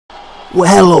Well,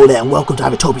 hello there, and welcome to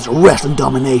IVATOPIA'S Wrestling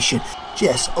Domination,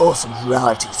 Jess Awsomes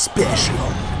reality special.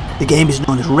 The game is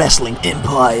known as Wrestling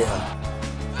Empire.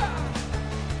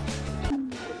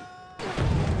 And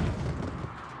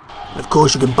of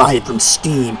course, you can buy it from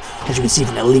Steam, as you can see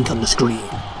from the link on the screen.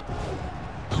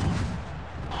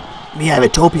 Me,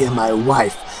 IVATOPIA, and my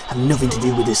wife have nothing to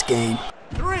do with this game,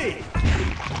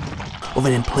 other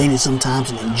than playing it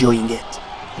sometimes and enjoying it.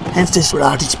 Hence this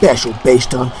reality special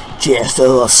based on Jess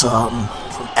Awsomes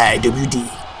from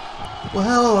IWD. Well,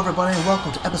 hello everybody and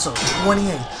welcome to episode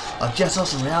 28 of Jess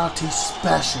Awsomes reality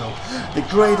special. The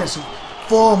greatest,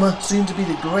 former, soon to be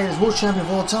the greatest world champion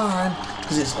of all time,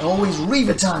 because it's always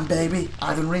Reva time, baby.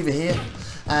 Ivan Reva here,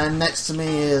 and next to me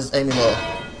is Amy Law.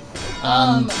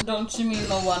 Don't you mean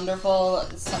the wonderful,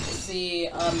 sexy,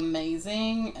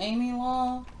 amazing Amy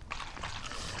Law?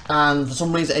 And for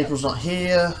some reason April's not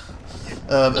here.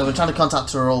 I've been trying to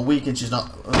contact her all week and she's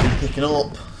not picking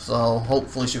up, so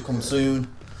hopefully she'll come soon.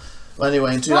 But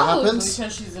anyway, until that happens,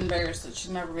 because she's embarrassed that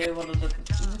she'd never be able to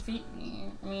defeat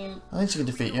me. I think she can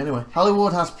defeat you anyway.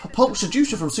 Hollywood has poached a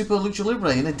juicer from Super Lucha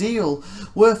Libre in a deal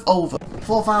worth over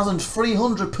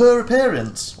 $4,300 per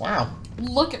appearance. Wow.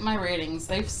 Look at my ratings.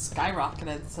 They've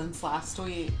skyrocketed since last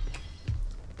week.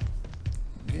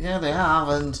 Yeah, they have,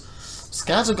 and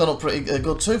Scads have gone up pretty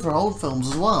good too for old films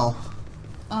as well.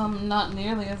 Not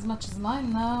nearly as much as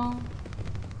mine, though.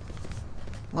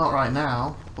 Not right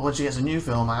now, but when she gets a new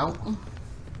film out.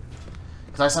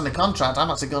 Because I signed a contract,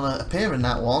 I'm actually going to appear in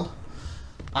that one.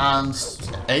 And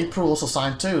April also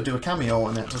signed too, do a cameo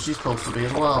in it, so she's supposed to be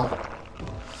as well.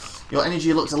 Your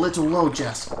energy looks a little low,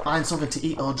 Jess. Find something to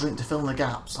eat or drink to fill in the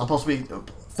gaps. I'm supposed to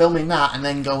be filming that and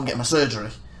then go and get my surgery.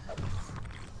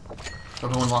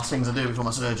 Probably one of the last things I do before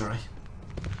my surgery.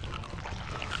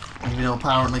 Even though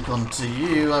apparently, come to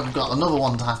you, I've got another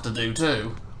one to have to do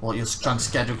too. What you're trying to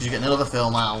schedule because you're getting another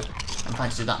film out. And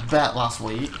thanks to that bet last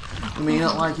week. We may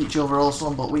not like each other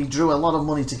also, but we drew a lot of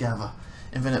money together.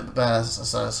 Infinite Bears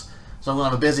says. So I'm going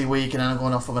to have a busy week and then I'm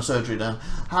going off for my surgery then.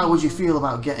 How would you feel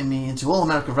about getting me into All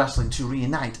American Wrestling to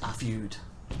reunite our feud?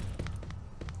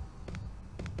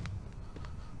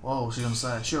 Whoa, she's going to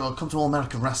say, sure, I'll come to All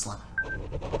American Wrestling.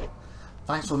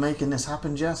 Thanks for making this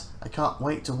happen, Jess. I can't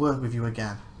wait to work with you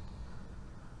again.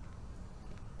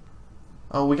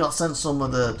 Oh, we got sent some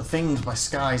of the things by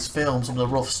Sky's film, some of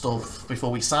the rough stuff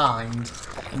before we signed,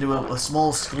 and do a small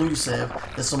exclusive.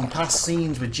 There's some past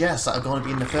scenes with Jess that are going to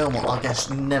be in the film, or I guess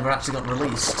never actually got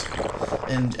released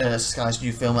in Sky's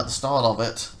new film at the start of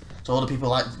it. So all the people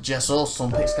like Jess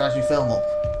Awsomes pick Sky's new film up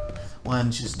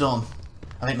when she's done.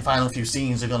 I think the final few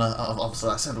scenes are going to, obviously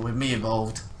like I said, with me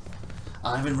involved.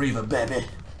 Ivan Reva, baby.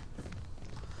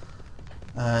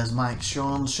 There's Mike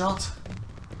Sean's shot.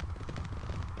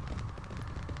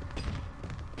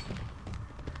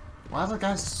 Why are the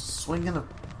guys swinging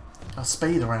a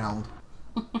spade around?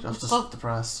 Just to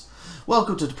depress.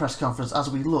 Welcome to the press conference as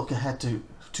we look ahead to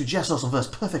Jess Awsomes vs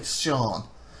Perfect Sean.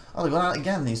 Oh, they're going out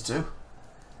again, these two.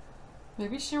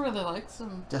 Maybe she really likes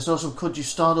him. Jess Awsomes, could you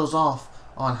start us off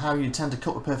on how you tend to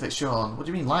cut with Perfect Sean? What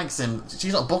do you mean likes him?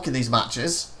 She's not booking these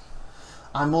matches.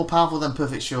 I'm more powerful than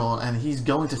Perfect Sean and he's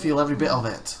going to feel every bit of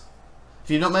it.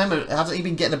 If you don't remember, hasn't he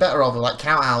been getting the better of it, like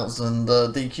countouts and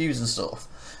DQs and stuff?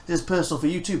 This is personal for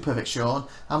you too, Perfect Sean.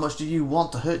 How much do you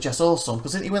want to hurt Jess Awsomes?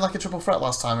 Because didn't he win like a triple threat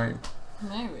last time?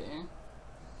 Maybe.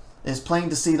 It's plain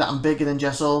to see that I'm bigger than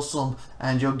Jess Awsomes,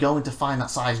 and you're going to find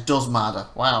that size does matter.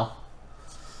 Wow.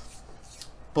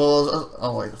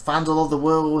 But fans all over the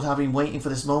world have been waiting for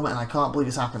this moment, and I can't believe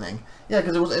it's happening. Yeah,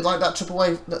 because it was like that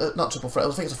not triple threat.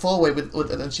 I think it's a four-way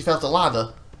and she fell to the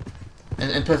ladder.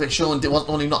 And Perfect Sean wasn't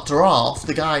only knocked her off,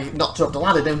 the guy knocked her up the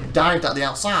ladder, then dived at the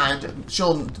outside.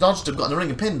 Sean dodged him, got in the ring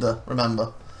and pinned her,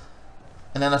 remember?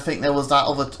 And then I think there was that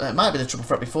other, it might have been a triple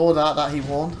threat before that he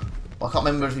won. But I can't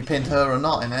remember if he pinned her or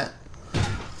not in it.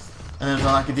 And there was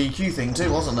like a DQ thing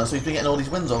too, wasn't there? So he's been getting all these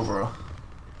wins over her.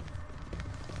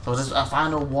 So was this a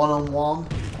final one-on-one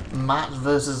match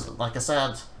versus, like I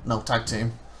said, no, tag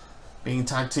team. Being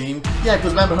tag team. Yeah,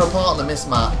 because remember her partner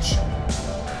mismatch,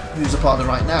 who's a partner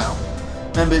right now.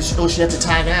 Remember, she had to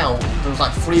tag out. There was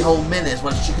like 3 whole minutes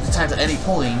when she could have tagged at any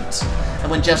point. And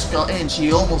when Jess got in,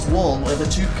 she almost won with a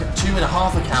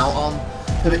 2.5 count on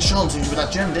Perfect Sean, so she was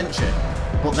that gem, didn't she?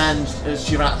 But then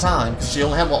she ran out of time because she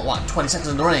only had what, like 20 seconds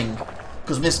in the ring.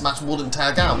 Because Mismatch wouldn't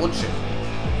tag out, would she? Oh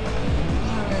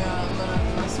yeah, but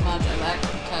if Mismatch had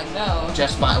actually tagged out,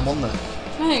 Jess might have won that.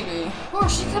 maybe. Or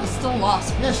she could have still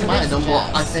lost. Yeah, she might have done,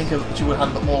 but I think she would have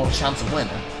had a bit more of a chance of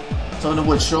winning. So in other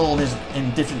words, Sean is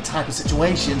in different type of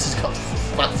situations. He's got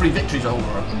like 3 victories over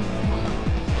her.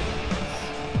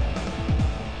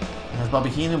 Bobby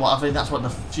Heenan. What I think that's what the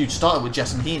feud started with,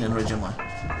 Jess and Heenan originally.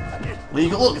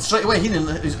 Legal. Look, straight away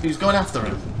Heenan he's going after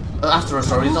him. After her,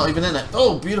 sorry. He's not even in it.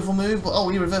 Oh, beautiful move. But oh,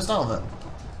 he reversed out of it.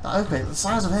 That open. The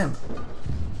size of him.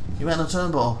 He went on a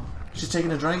turnbuckle. She's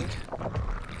taking a drink.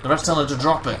 The ref's telling her to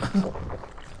drop it.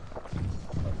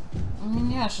 I mean,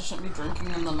 yeah, she shouldn't be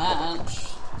drinking in the match.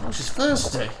 Oh, she's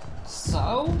thirsty.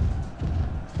 So?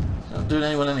 Not doing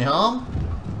anyone any harm.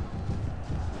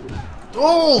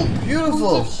 Oh,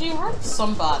 beautiful! What if she hurt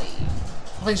somebody?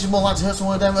 I think she's more likely to hurt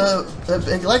someone with them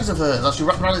big legs of hers. As she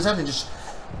wrapped around his head and just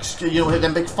you know, hit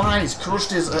them big thighs,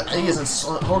 crushed his ears and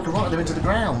rotted him into the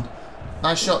ground.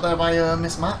 Nice shot there by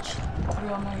Mismatch. We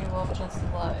all know you love Jess's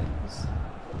legs.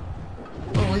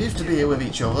 Well, we used to be here with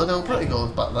each other. They were pretty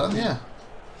good back then, yeah.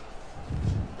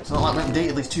 It's not like we haven't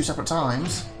dated at least 2 separate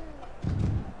times.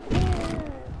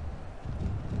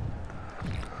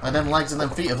 And them legs and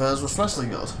them feet of hers were especially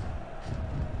good.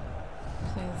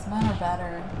 Please, men are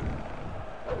better.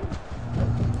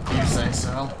 You say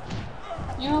so.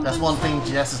 You don't That's think one so? thing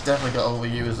Jess has definitely got over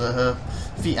you is her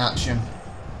feet action.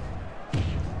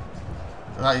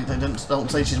 They don't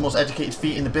say she's the most educated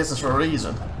feet in the business for a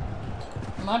reason.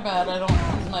 My bad, I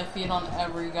don't use my feet on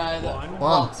every guy that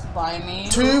walks by me.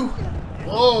 2.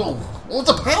 Whoa!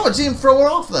 What's the power? Did you even throw her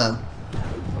off then?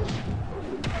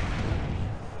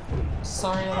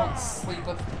 Sorry, I don't sleep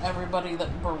with everybody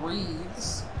that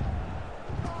breathes.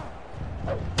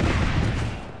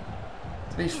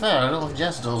 To be fair, I don't know if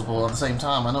Jess does, but at the same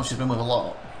time, I know she's been with a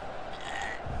lot.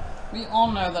 We all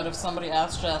know that if somebody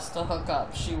asked Jess to hook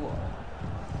up, she would.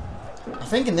 I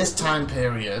think in this time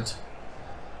period,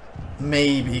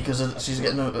 maybe because she's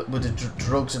getting with the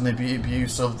drugs and the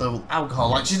abuse of the alcohol.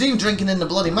 Like, she's even drinking in the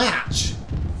bloody match.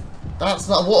 That's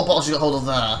not a water bottle she got hold of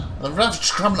there. The ref's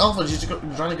just grabbing it off and she's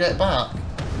trying to get it back.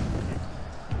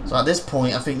 So at this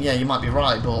point, I think, yeah, you might be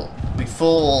right, but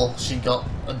before she got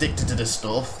addicted to this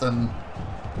stuff, then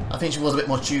I think she was a bit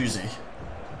more choosy.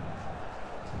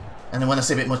 And then when I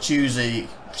say a bit more choosy,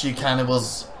 she kind of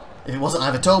was, if it wasn't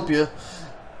IVATOPIA,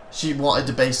 she wanted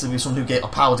to basically be someone who gave her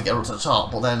power to get her up to the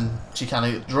top, but then she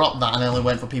kind of dropped that and only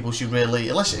went for people she really,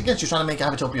 unless, again, she was trying to make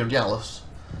IVATOPIA jealous.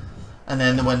 And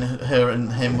then when her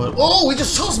and him were, oh, we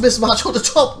just tossed Mismatch up the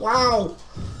top, wow!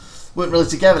 Weren't really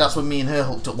together, that's when me and her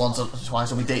hooked up once or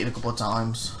twice and we dated a couple of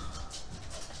times.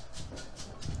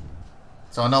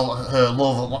 So I know her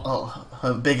love,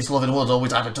 her biggest love in the world is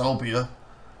always IVATOPIA.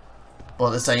 But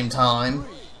at the same time,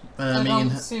 I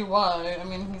don't see why. I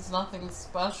mean, he's nothing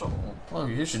special. Well,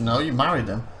 you should know, you married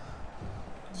him.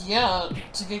 Yeah,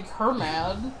 to get her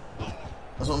mad.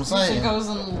 That's what I'm saying. She goes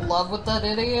in love with that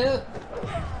idiot.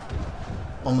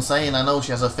 I'm saying, I know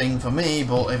she has a thing for me,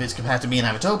 but if it's compared to me and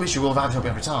IVATOPIA, she will have IVATOPIA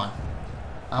every time.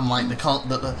 I'm like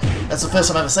that's the first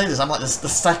time I ever say this. I'm like the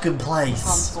second place.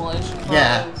 Constellation prize.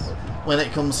 Yeah, when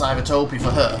it comes to IVATOPIA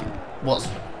for her, what's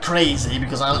crazy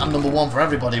because I'm number 1 for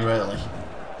everybody really.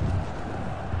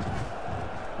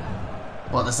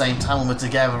 But at the same time, when we're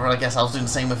together, I guess I was doing the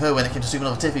same with her when it came to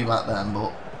SupernovaTiffy back then.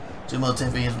 But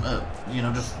SupernovaTiffy, you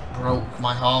know, just broke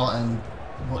my heart and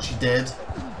what she did.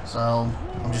 So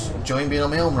I'm just enjoying being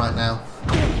on my own right now.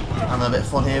 Having a bit of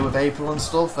fun here with April and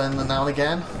stuff, and now and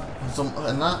again,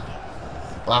 and that.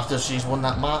 But after she's won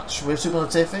that match with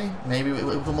SupernovaTiffy, maybe it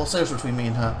will become more serious between me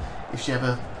and her if she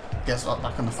ever gets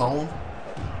back on the phone.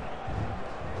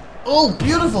 Oh,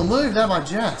 beautiful move there by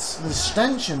Jess. The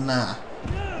extension there.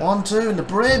 1, 2, and the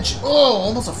bridge. Oh,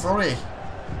 almost a flurry.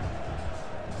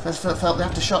 First felt the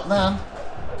aftershock then.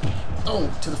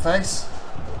 Oh, to the face.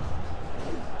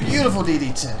 Beautiful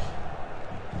DDT.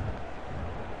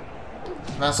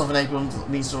 Now something April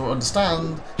needs to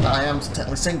understand that I am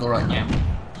technically single right now.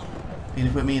 You need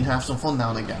to put me and have some fun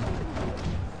now and again.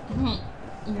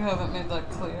 You haven't made that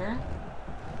clear.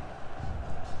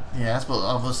 Yes, but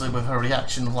obviously with her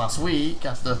reaction last week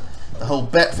after the whole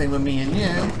bet thing with me and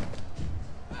you.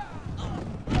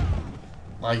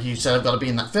 Like you said, I've got to be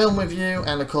in that film with you,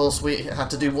 and of course we had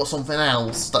to do something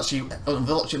else that she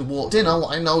unfortunately walked in on.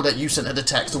 I know that you sent her the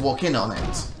text to walk in on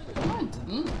it. No, I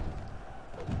didn't.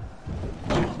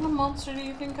 What kind of monster do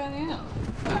you think I am?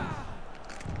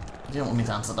 You don't want me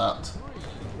to answer that.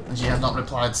 And she has not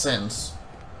replied since.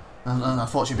 And I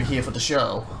thought she'd be here for the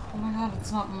show. Oh my god,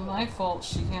 it's not my fault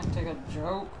she can't take a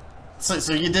joke. So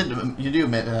you do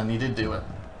admit it, and you did do it.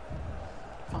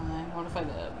 Fine, what if I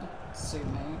did? Sue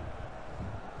me.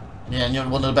 Yeah, and you're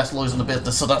one of the best lawyers in the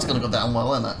business, so that's going to go down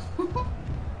well, isn't it?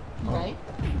 Right?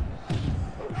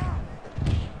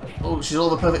 Oh, she's all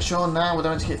the perfect Sean now with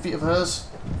them feet of hers.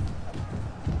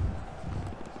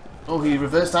 Oh, he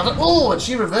reversed that. Oh, and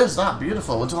she reversed that.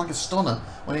 Beautiful. It's like a stunner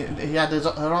when he had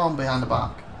her arm behind the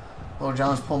back. Oh,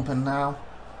 John's pumping now.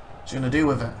 What's he gonna do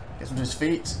with it? Gets him to his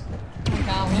feet.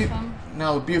 With him.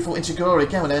 No, beautiful Inchigori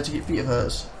again with her to get feet of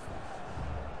hers.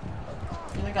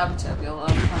 I think IVATOPIA will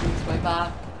find his way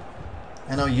back.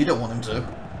 I know you don't want him to.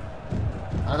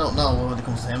 I don't know when it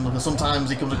comes to him, because sometimes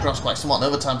he comes across quite smart,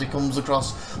 and other times he comes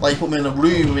across like you put him in a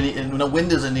room with no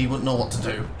windows and he wouldn't know what to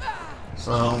do.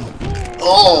 So,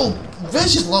 oh,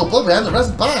 vicious low blow behind the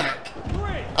rest back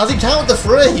as he counted the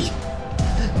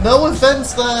 3. No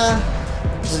offense there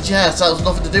to Jess, that was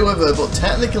nothing to do with her, but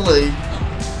technically,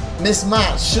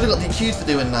 mismatch should have got DQ'd for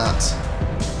doing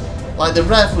that. Like the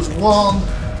ref was 1,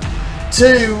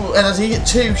 2, and as he hit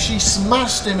 2, she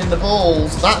smashed him in the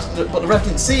balls. But the ref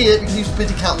didn't see it because he was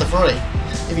busy counting the 3.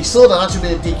 If he saw that, that should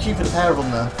have been a DQ for the pair of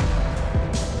them there.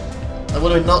 It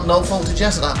would have been no fault to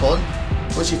Jess at that point,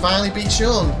 but she finally beat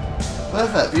Sean.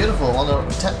 Perfect, beautiful. On a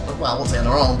well, I won't say on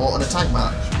her own, but on a tag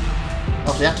match.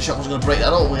 Obviously, Aftershock was going to break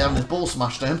that up with having his ball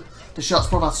smashed in. The Shots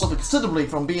probably had suffered considerably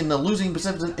from being the losing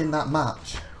participant in that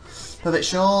match. Perfect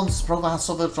Sean's probably has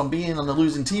suffered from being on the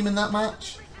losing team in that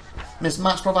match. Miss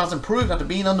Match probably has improved after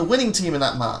being on the winning team in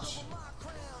that match.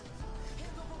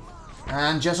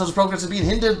 And Jess's progress is being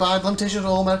hindered by the limitations of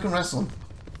All-American Wrestling.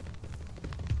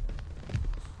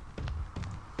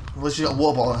 Well, she's got a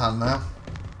water bottle in hand now.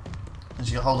 And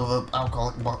she got hold of an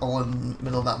alcoholic bottle in the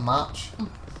middle of that match.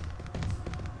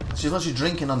 She's literally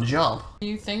drinking on the job. Do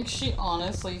you think she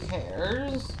honestly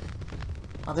cares?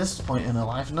 At this point in her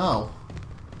life, no.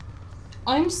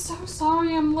 I'm so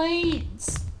sorry I'm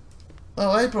late.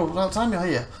 Oh, April, what time you're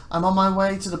here? I'm on my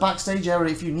way to the backstage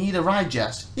area if you need a ride,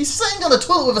 Jess. He's sitting on the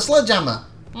toilet with a sledgehammer.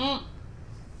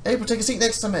 April, take a seat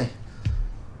next to me.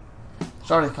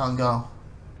 Sorry, I can't go.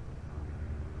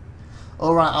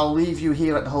 Alright, I'll leave you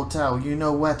here at the hotel. You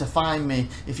know where to find me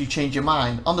if you change your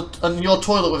mind. On your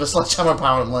toilet with a sledgehammer,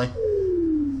 apparently.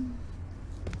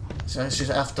 So she's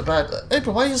after bed.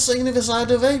 April, why are you sitting either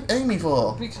side of Amy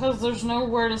for? Because there's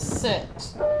nowhere to sit.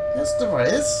 Yes, there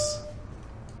is.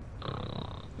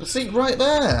 The seat right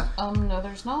there. No,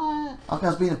 there's not. Okay,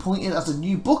 has been appointed as the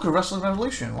new booker of Wrestling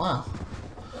Revolution. Wow.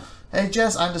 Hey,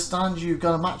 Jess, I understand you've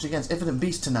got a match against Infinite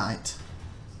Beast tonight.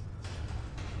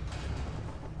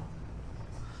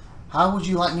 How would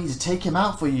you like me to take him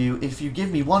out for you? If you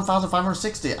give me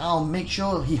 1,560, I'll make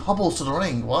sure he hobbles to the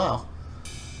ring. Wow.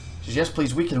 She says, yes,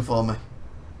 please weaken him for me.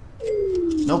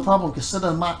 No problem, consider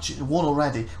the match won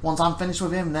already. Once I'm finished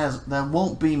with him, there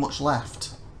won't be much left.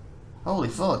 Holy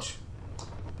fudge.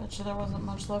 Bet you there wasn't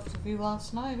much left of you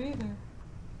last night either. Do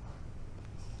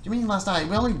you mean last night?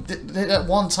 We only did it at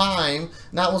one time,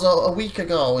 and that was a week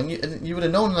ago, and you would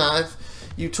have known that if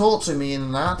you talked to me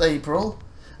in that, April.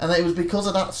 And it was because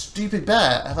of that stupid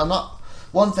bet. If I'm not...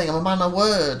 One thing, I'm a man of my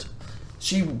word.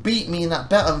 She beat me in that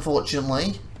bet,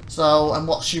 unfortunately. So, and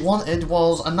what she wanted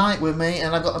was a night with me,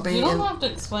 and I got to be You don't have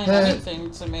to explain anything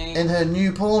to me. In her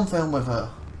new porn film with her.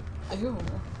 Ew.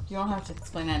 You don't have to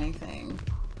explain anything.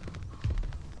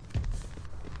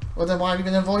 Well then why have you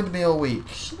been avoiding me all week?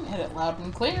 She made it loud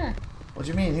and clear. What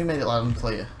do you mean? Who made it loud and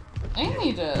clear?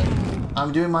 Amy did.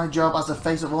 I'm doing my job as the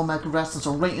face of All American Wrestling,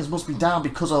 so ratings must be down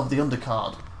because of the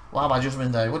undercard. Wow, by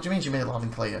Judgment Day. What do you mean she made it loud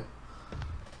and clear?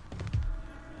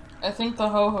 I think the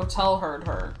whole hotel heard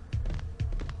her.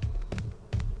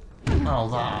 Oh,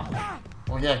 that.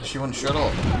 Well, yeah, because she wouldn't shut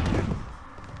up.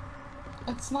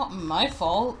 It's not my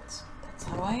fault. That's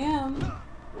how I am.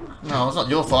 No, it's not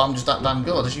your fault. I'm just that damn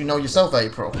good, as you know yourself,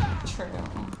 April. True.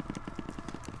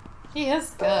 He is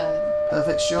good.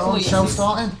 Perfect, Sean. Please. Show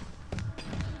starting.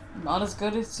 Not as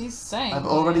good as he's saying. I've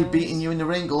already beaten you in the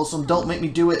ring, Awesome. Don't make me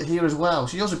do it here as well.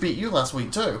 She also beat you last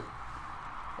week, too.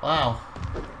 Wow.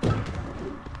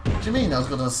 What do you mean I was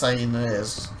going to say in there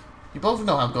is? You both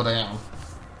know how good I am.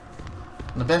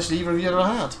 And the best either of you ever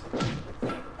had.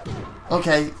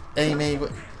 Okay, Amy.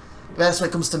 Best when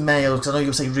it comes to males, because I know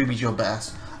you'll say Ruby's your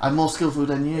best. I'm more skillful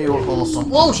than you, Awesome.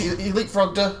 Whoa, he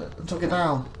leapfrogged her and took it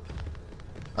down.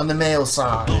 On the male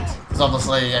side. Because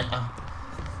obviously,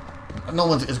 no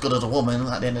one's as good as a woman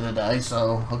at the end of the day,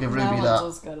 so I'll give Ruby that. No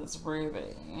one's as good as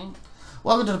Ruby.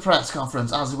 Welcome to the press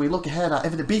conference as we look ahead at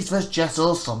Infinite Beast vs Jess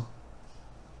Awesome.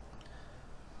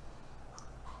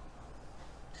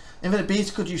 Infinite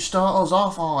Beast, could you start us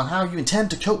off on how you intend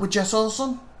to cope with Jess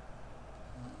Awesome?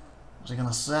 What's he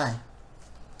gonna say?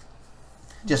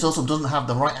 Jess Awesome doesn't have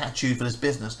the right attitude for this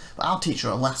business, but I'll teach her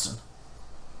a lesson.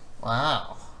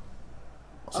 Wow.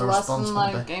 What's A lesson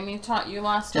like Amy taught you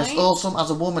last night? Jess Awesome, as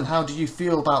a woman, how do you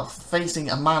feel about facing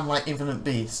a man like Infinite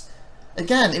Beast?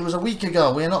 Again, it was a week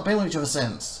ago. We have not been with each other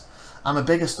since. I'm a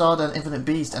bigger star than Infinite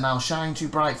Beast, and I'll shine too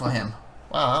bright for him.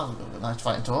 Wow, that was a nice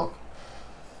fighting talk.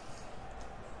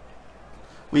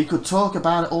 We could talk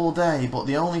about it all day, but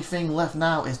the only thing left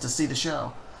now is to see the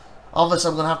show. Obviously,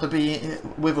 I'm going to have to be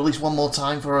with at least one more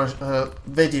time for her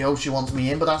video she wants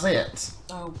me in, but that's it.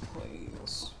 Oh,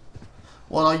 please.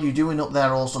 What are you doing up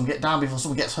there, Awesome? Get down before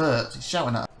someone gets hurt. He's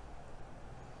shouting at her.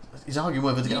 He's arguing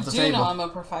with her to get off the table. You do know I'm a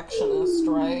perfectionist,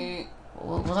 right?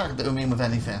 What's that to mean with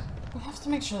anything? We have to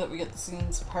make sure that we get the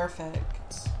scenes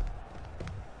perfect.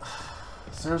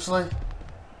 Seriously?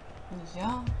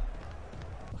 Yeah.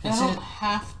 Okay, I don't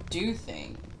have to do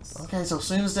things. Okay, so as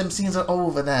soon as them scenes are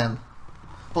over then.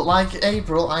 But like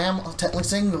April, I am technically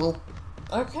single.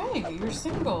 Okay, you're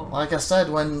single. Like I said,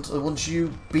 once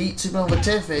you beat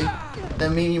SupernovaTiffy,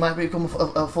 then me and you might become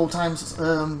a full-time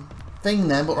thing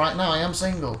then, but right now I am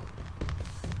single.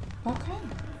 Okay.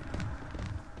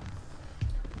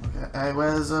 Okay,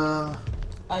 where's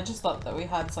I just thought that we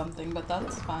had something, but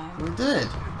that's fine. we did.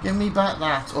 Give me back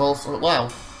that also. Wow.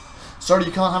 Sorry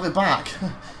you can't have it back.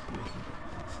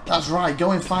 That's right,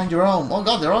 go and find your own. Oh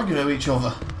god, they're arguing with each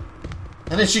other.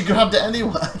 And then she grabbed it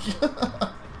anyway.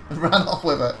 And ran off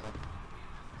with it.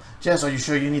 Jess, are you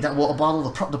sure you need that water bottle?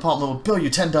 The prop department will bill you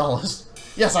 $10.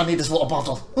 Yes, I need this water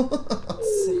bottle.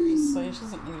 Seriously, she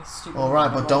doesn't need a stupid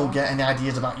Alright, water but bottle. don't get any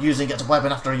ideas about using it as a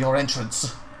weapon after your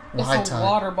entrance. It's a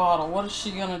water bottle. What is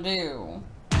she gonna do?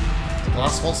 The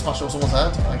last one, smash over someone's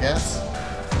head, I guess.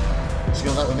 She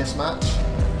goes out with mismatch.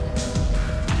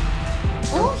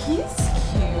 Oh, he's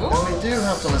cute. And we do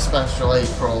have something special,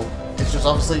 April. It's just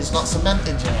obviously it's not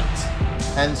cemented yet.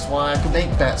 Hence why I could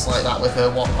make bets like that with her.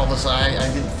 What obviously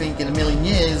I didn't think in a million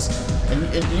years. And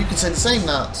you could say the same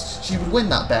that she would win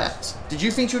that bet. Did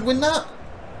you think she would win that?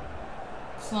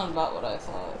 It's not about what I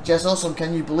thought. Jess Awesome,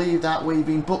 can you believe that we've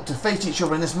been booked to face each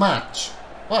other in this match?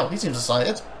 Wow, he seems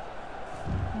excited.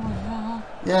 Oh yeah.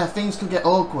 Yeah, things could get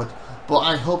awkward. But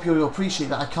I hope you'll appreciate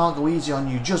that I can't go easy on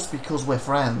you just because we're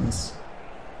friends.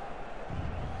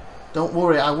 Don't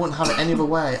worry, I wouldn't have it any other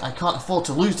way. I can't afford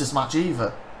to lose this match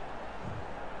either.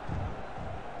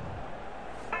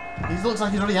 He looks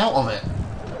like he's already out of it.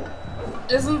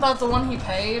 Isn't that the one he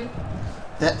paid?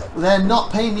 They're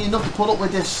not paying me enough to put up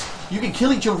with this. You can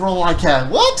kill each other for all I care.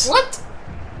 What? What?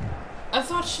 I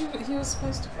thought he was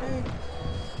supposed to pay.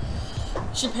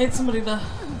 She paid somebody to...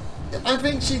 I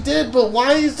think she did, but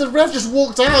why is the ref just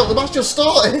walked out? The match just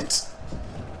started.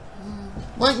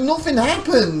 Like nothing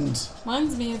happened.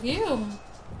 Reminds me of you.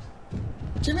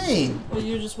 What do you mean? Well,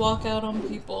 you just walk out on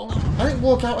people. I didn't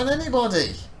walk out on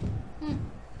anybody.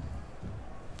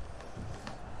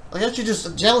 I guess you're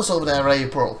just jealous over there,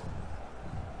 April.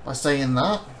 By saying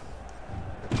that.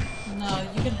 No,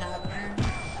 you can have her.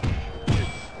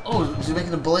 Oh, is he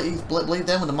making a bleed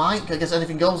then with the mic? I guess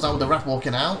anything goes now with the ref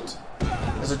walking out.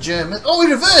 There's a German. Oh,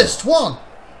 he reversed! One!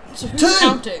 So who's Two!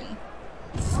 counting?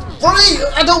 Three!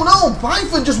 I don't know!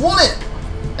 Python just won it!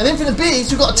 And Infinite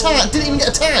Beast, who got a tag, didn't even get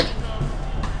a tag!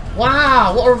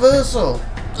 Wow, what a reversal!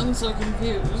 I'm so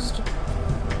confused.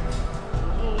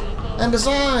 And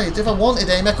besides, if I wanted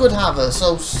Amy, I could have her,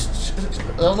 so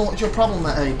I don't know what's your problem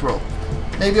there, April.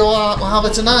 Maybe we'll have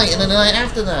her tonight and then the night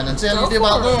after then and see how you feel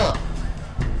about that.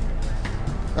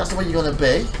 That's the way you're going to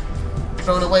be.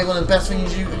 Throwing away one of the best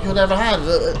things you could ever have.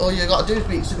 All you got to do is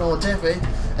beat SupernovaTiffy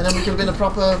and then we could have been a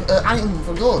proper item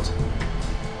for good.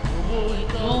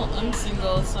 Well, I'm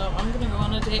single, so I'm going to go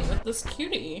on a date with this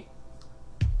cutie.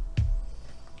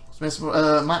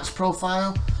 Match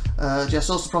profile. Jess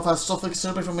Awsomes' profile suffered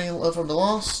considerably from the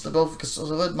loss. They're both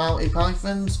suffered Mounty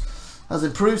Pythons. Has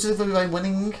improved significantly by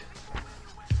winning.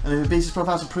 And if Beast's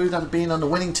profile has improved after being on the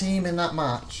winning team in that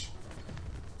match.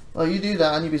 Well, you do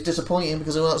that and you'd be disappointing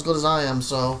because they're not as good as I am,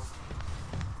 so.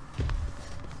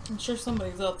 I'm sure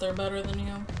somebody's out there better than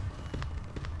you.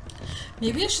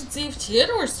 Maybe I should see if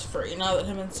Theodore's free now that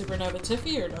him and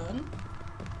SupernovaTiffy are done.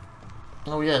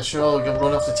 Oh yeah, sure, you can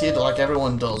run off the Theodore like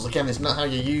everyone does. Again, it's not how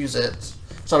you use it.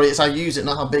 Sorry, it's how you use it,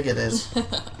 not how big it is.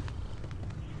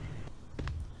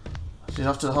 She's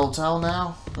off to the hotel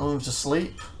now, going to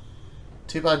sleep.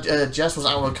 Too bad Jess was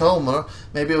out of a coma.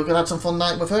 Maybe we could have some fun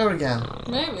night with her again.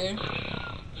 Maybe.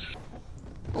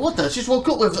 What the? She just woke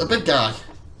up with a big guy.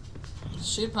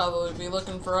 She'd probably be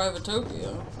looking for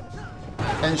IVATOPIA.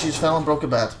 And she just fell and broke a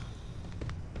bed.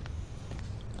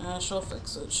 She'll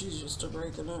fix it. She's used to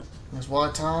breaking it. There's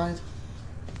White Tide.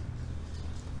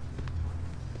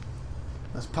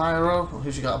 There's Pyro,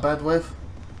 who she got a bed with.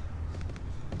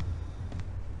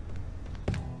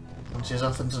 And she's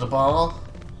off into the bar.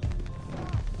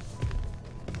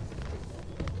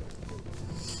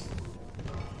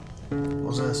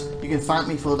 What's this? You can thank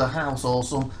me for the house,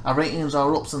 Awesome. Our ratings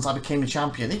are up since I became the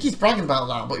champion. He keeps bragging about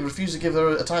that, but he refused to give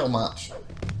her a title match.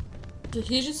 Did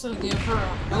he just give her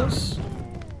a house?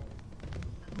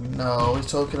 No, he's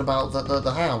talking about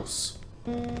the house.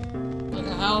 Like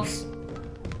a house?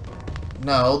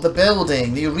 No, the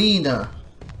building, the arena.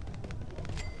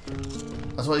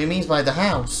 That's what he means by the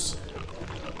house.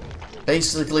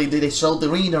 Basically, they sold the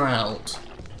arena out.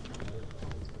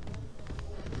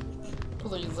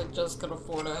 Please, like, just can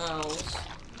afford a house.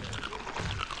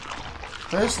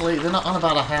 Firstly, they're not on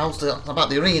about a house, they're about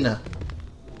the arena.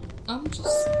 I'm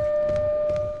just...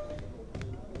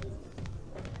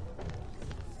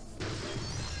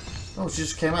 Oh, she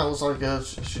just came out. Looks like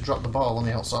she dropped the ball on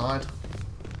the outside.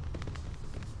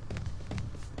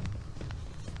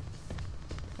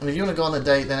 And if you want to go on a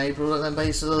date then, April, then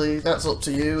basically that's up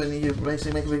to you, and you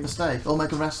basically make a big mistake. Or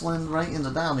make a wrestling ratings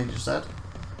are down, he just said.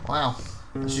 Wow.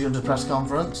 She's going to the press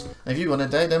conference. And if you want a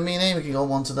date, then me and Amy can go on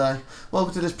one today.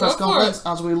 Welcome to this press conference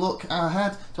as we look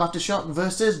ahead to Aftershock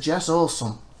versus Jess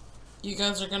Awsomes. You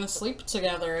guys are gonna sleep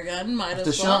together again, might as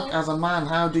Aftershock, well. as a man,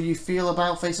 how do you feel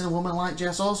about facing a woman like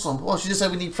Jess Awsomes? Well, she just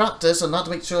said we need practice and that to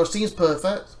make sure our scene's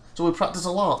perfect, so we practice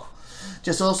a lot.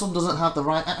 Jess Awsomes doesn't have the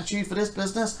right attitude for this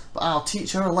business, but I'll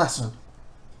teach her a lesson.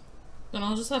 Then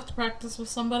I'll just have to practice with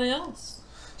somebody else.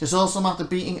 Jess Awsomes, after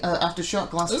beating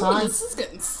Aftershock last Ooh, time, this is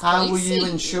getting spicy. how will you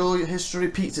ensure your history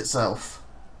repeats itself?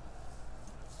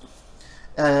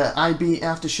 I beat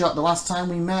Aftershock the last time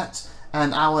we met,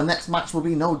 and our next match will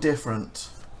be no different.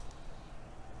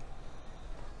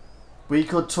 We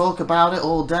could talk about it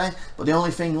all day, but the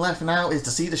only thing left now is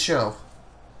to see the show.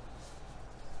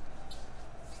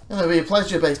 It'll be a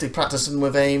pleasure basically practicing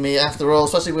with Amy after all,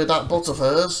 especially with that butt of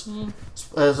hers.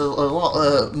 There's a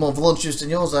lot more voluptuous than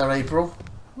yours there, April.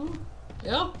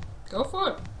 Yeah, go for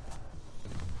it.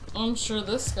 I'm sure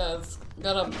this guy's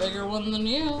got a bigger one than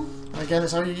you. Again,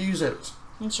 it's how you use it.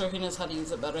 I'm sure he knows how to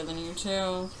use it better than you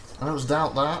too. I don't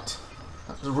doubt that.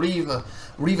 That's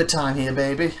Reaver time here,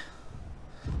 baby.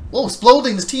 Whoa,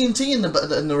 exploding! There's TNT in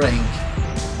the ring.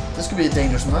 This could be a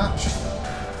dangerous match.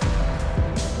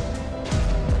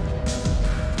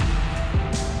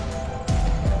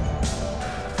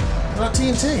 Look at that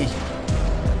TNT.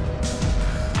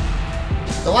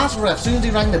 The last ref, as soon as he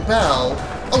rang the bell...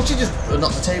 Oh, she just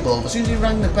knocked the table over. As soon as he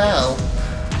rang the bel,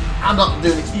 I'm not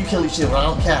doing it. You kill each other, I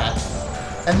don't care.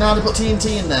 And now they put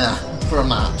TNT in there for a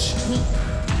match.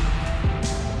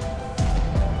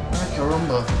 Ay,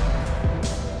 caramba.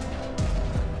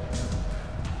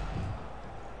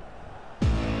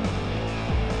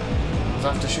 It was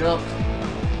Aftershock.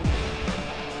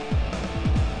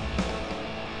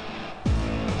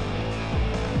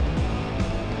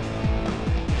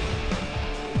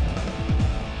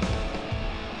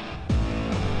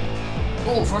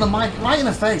 Oh, in front of Mike, right in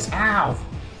the face. Ow!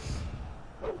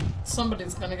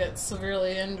 Somebody's gonna get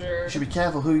severely injured. You should be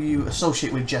careful who you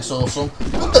associate with, Jess Awsomes.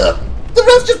 What the? The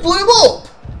ref just blew him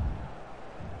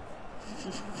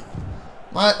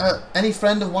up! Any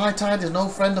friend of White Tide is no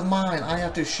friend of mine. I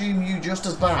have to assume you just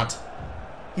as bad.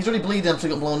 He's already bleeding after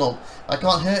he got blown up. If I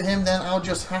can't hurt him, then I'll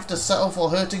just have to settle for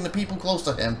hurting the people close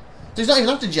to him. So he's not even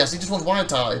after Jess, he just wants White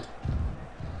Tide.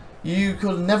 You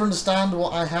could never understand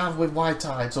what I have with White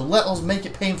Tide, so let us make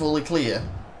it painfully clear.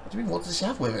 What do you mean, what does she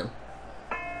have with him?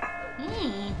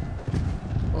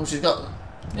 Oh, she's got...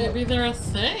 Maybe they're a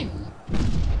thing.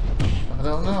 I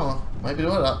don't know. Maybe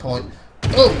they're at that point.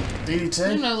 Oh!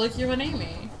 DDT. You know, like you and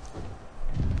Amy.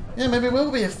 Yeah, maybe it will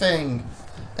be a thing.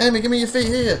 Amy, give me your feet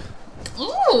here.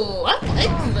 Ooh, I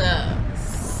like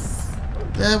this.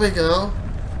 There we go.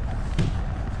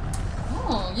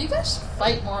 Oh, you guys should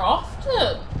fight more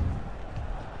often.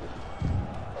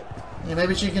 Yeah,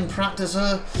 maybe she can practice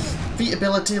her feet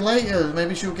ability later.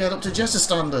 Maybe she'll get up to Jess's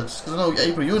standards. Because I know,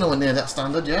 April, you're nowhere near that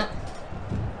standard yet.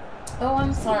 Oh,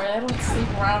 I'm sorry. I don't sleep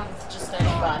around with just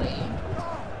anybody.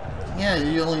 Yeah,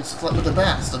 you only slept with the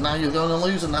best, and now you're going and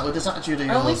losing that with this attitude of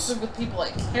yours. I only sleep with people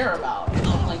I care about,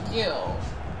 unlike you.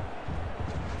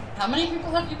 How many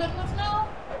people have you been with now?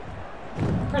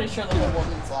 I'm pretty sure the whole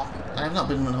woman's locker. I have not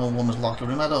been in the whole woman's locker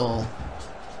room at all.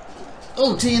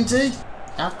 Oh, TNT!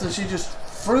 After she just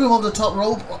threw him over the top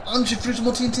rope, and she threw some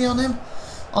more TNT on him.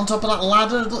 On top of that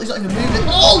ladder, he's not even moving.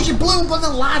 Oh, she blew up on the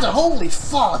ladder! Holy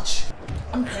fudge!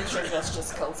 I'm pretty sure Jess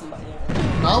just killed somebody.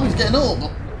 No, he's getting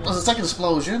up. There's a second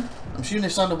explosion. I'm assuming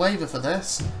they've signed a waiver for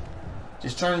this.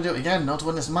 She's trying to do it again, not to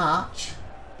win this match.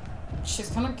 She's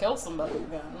gonna kill somebody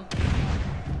again.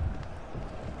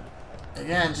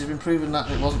 Again, she's been proving that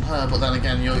it wasn't her, but then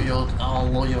again, you're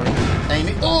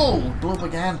Amy. Oh, blew up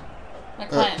again. My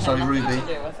client sorry, had nothing Ruby. to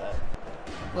do with it.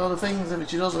 Well, the thing is, if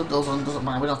she doesn't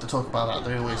mind, we don't have to talk about that,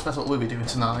 do we? Especially what we'll be doing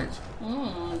tonight.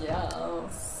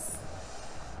 Yes.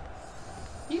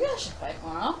 You guys should fight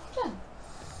more often.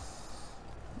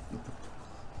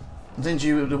 Since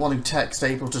you were the one who texted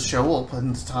April to show up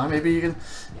in time, maybe you can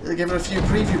give her a few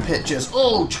preview pictures.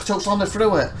 Oh, took Sonder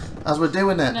through it as we're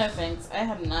doing it. No thanks. I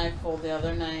had an eye full the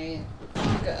other night.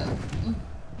 I'm good.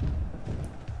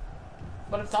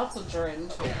 But if that's what you're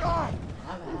into, I've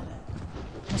had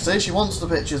it. See, she wants the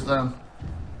pictures then.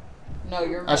 No,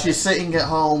 you're As she's sitting at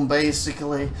home,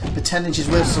 basically, pretending she's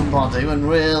with somebody, when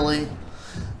really,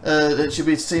 it should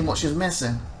be seeing what she's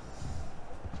missing.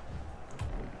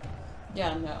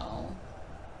 Yeah, no.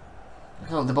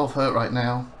 Oh, they're both hurt right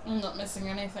now. I'm not missing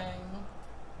anything.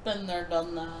 Been there,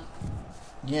 done that.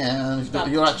 Yeah, but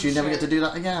you actually never get to do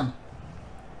that again.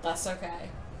 That's okay.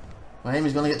 Well,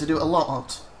 Amy's going to get to do it a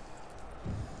lot.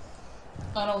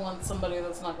 I don't want somebody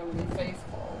that's not going to be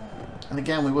faithful. And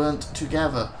again, we weren't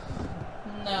together.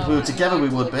 No. If we were together, we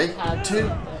would be.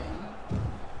 Two.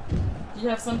 You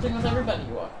have something with everybody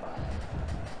you walk by.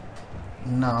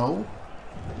 No.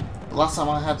 The last time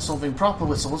I had something proper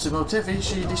with someone, SupernovaTiffy,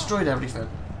 she destroyed everything.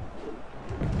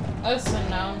 Oh, so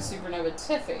now I'm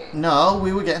SupernovaTiffy. No,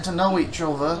 we were getting to know each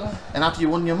other, and after you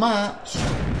won your match,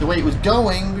 the way it was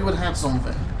going, we would have had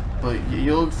something. But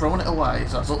you're throwing it away,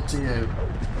 so that's up to you.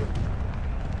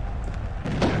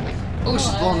 Oh,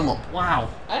 she's blowing them up. Wow.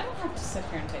 I don't have to sit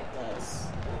here and take this.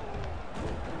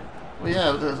 Well,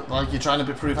 yeah, like you're trying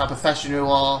to prove how professional you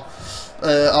are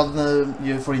on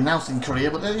your for your announcing career,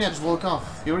 but then yeah, just walk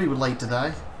off. You already were late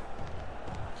today.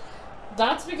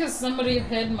 That's because somebody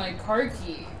hid my car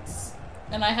keys,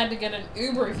 and I had to get an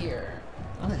Uber here.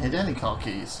 I didn't hit any car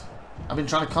keys. I've been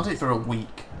trying to contact you for a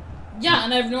week. Yeah,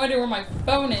 and I have no idea where my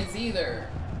phone is either.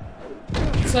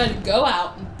 So I had to go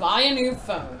out and buy a new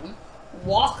phone,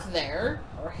 walk there,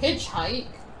 or hitchhike.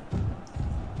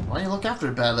 Why don't you look after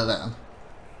it better then?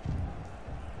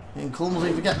 You can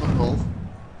clumsily forget the pull.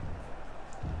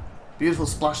 Beautiful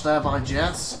splash there by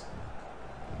Jess.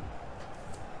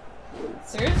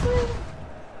 Seriously?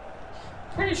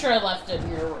 Pretty sure I left it in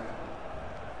your room.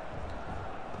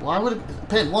 Why would it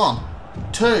pin 1,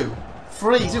 2,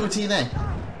 3, do it with TNA.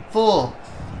 4.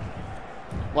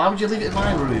 Why would you leave it in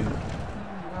my room?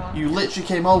 You literally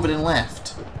came over and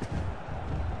left.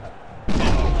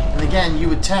 And again, you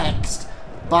would text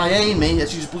by Amy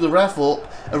as you just blew the ref up,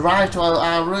 arrived to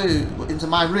our room, into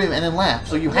my room, and then left.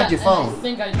 So you had your phone. I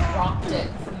think I dropped it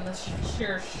from the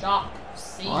sheer shock.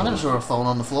 Well, I never saw a phone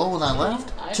on the floor when I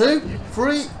left. 2,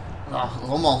 3. Oh,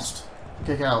 almost.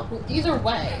 Kick out. Well, either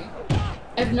way, I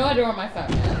have no idea where my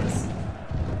phone is.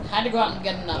 Had to go out and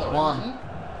get another one.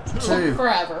 2. Took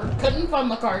forever. Couldn't find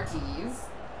my car keys.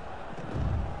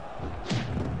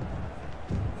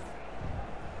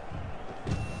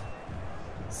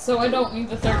 So I don't need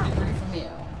the third degree from you.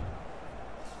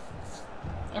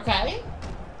 Okay?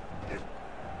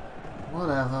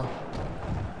 Whatever.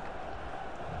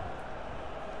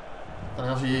 But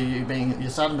after you're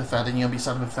sad and pathetic, you're gonna be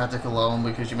sad and pathetic alone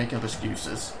because you're making up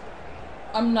excuses.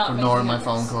 I'm not ignoring making my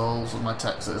phone calls and my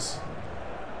texts.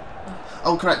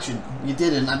 Oh, correction, you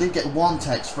didn't. I did get one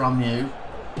text from you.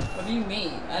 What do you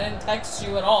mean? I didn't text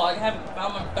you at all. I haven't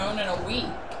found my phone in a week.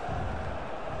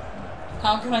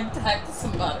 How can I text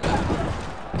somebody?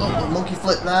 Oh, a monkey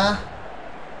flip there.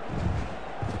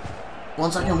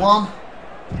 1 second, 1.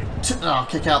 2. Oh,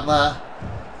 kick out there.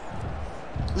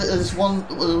 There was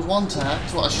one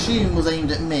text, what I assume was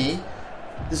aimed at me.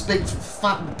 This big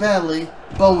fat belly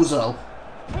bozo.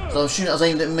 So I assume it was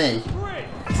aimed at me.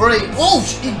 3. Oh,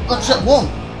 I shot 1.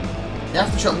 You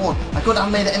have to shot 1. I couldn't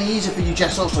have made it any easier for you,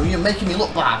 Jess Awsomes. You're making me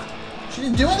look bad. She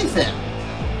didn't do anything.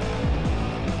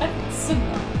 I didn't send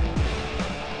that.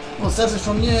 Well, it says it's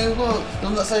from you. Look,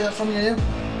 doesn't that say that's from you?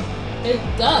 It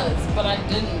does, but I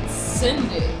didn't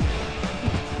send it.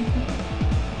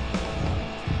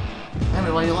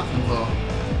 Anyway, what are you laughing for?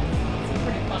 It's a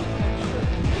pretty funny picture.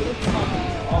 It's funny,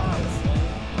 obviously.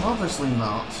 Obviously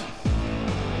not.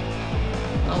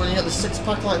 And when you get the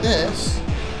 6-pack like this, see?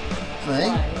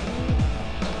 Right.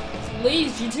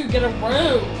 Please, you two get a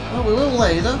room. Oh, we will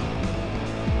later.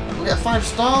 We'll get a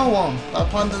 5-star one that I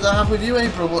planned to have with you,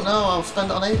 April, but no, I'll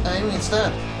spend it on Amy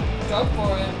instead. Go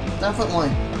for it. Definitely.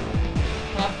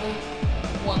 Have the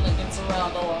one that gets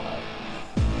around a lot.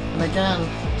 And again,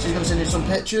 she's going to send you some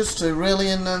pictures to really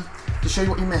to show you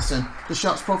what you're missing. The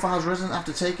Shark's profile has risen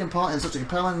after taking part in such a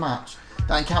compelling match.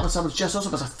 That encounter established Jess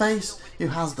Awsomes as a face who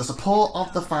has the support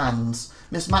of the fans.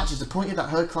 Miss Match is disappointed that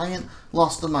her client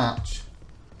lost the match.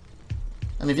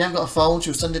 And if you haven't got a phone,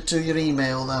 she'll send it to your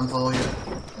email then for you.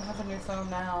 I have a new phone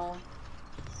now.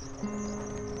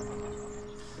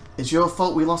 It's your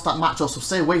fault we lost that match, also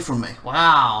stay away from me.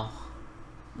 Wow.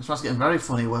 This man's getting very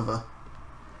funny with her.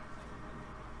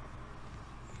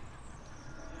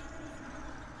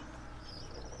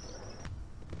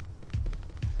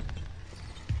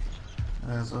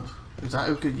 There's a... Who's that?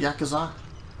 Uka Yakuza?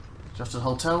 Just a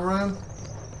hotel room.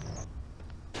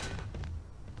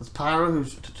 There's Pyro,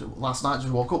 who's last night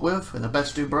just woke up with, and the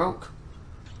bed's too broke.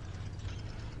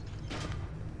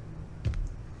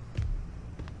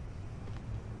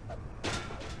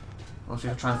 Oh,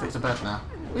 she's trying to fix the bed now.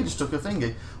 We just took a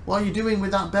thingy. What are you doing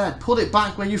with that bed? Put it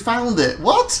back where you found it.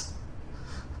 What?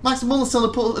 Max Mullen's telling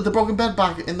her to put the broken bed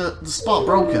back in the spot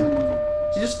broken.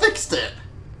 She just fixed it.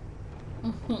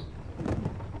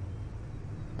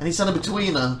 And he's standing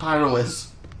between her, Pyro is.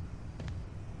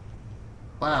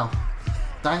 Wow.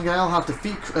 Dangal have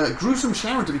defeat Gruesome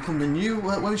Sharon to become the new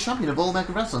women's champion of All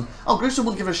American Wrestling. Oh, Gruesome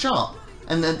wouldn't give her a shot.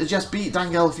 And then Jess beat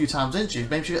Dangal a few times, didn't she?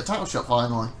 Maybe she got a title shot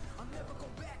finally.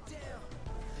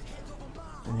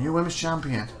 The new women's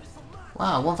champion.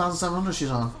 Wow, 1,700 she's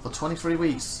on for 23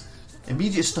 weeks.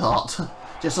 Immediate start.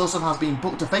 Jess also has been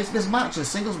booked to face this match in a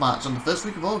singles match on the first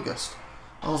week of August.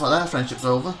 Almost like their friendship's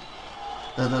over.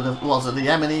 What was it, the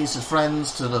M&Es as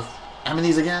friends to the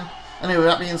M&Es again? Anyway,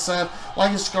 that being said, like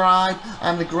and subscribe.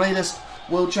 I'm the greatest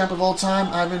world champ of all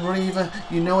time, Ivan Reaver.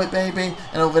 You know it, baby.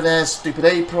 And over there's Stupid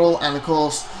April, and of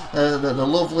course, the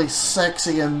lovely,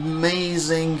 sexy,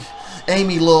 amazing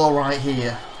Amy Law right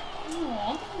here.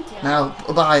 Aww, thank you. Now,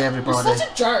 bye everybody. You're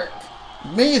such a jerk.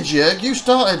 Me a jerk? You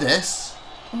started this.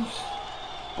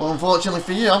 Well, unfortunately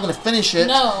for you, I'm going to finish it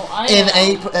No, in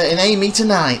Amy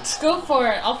tonight. Go for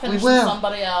it. I'll finish with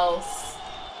somebody else.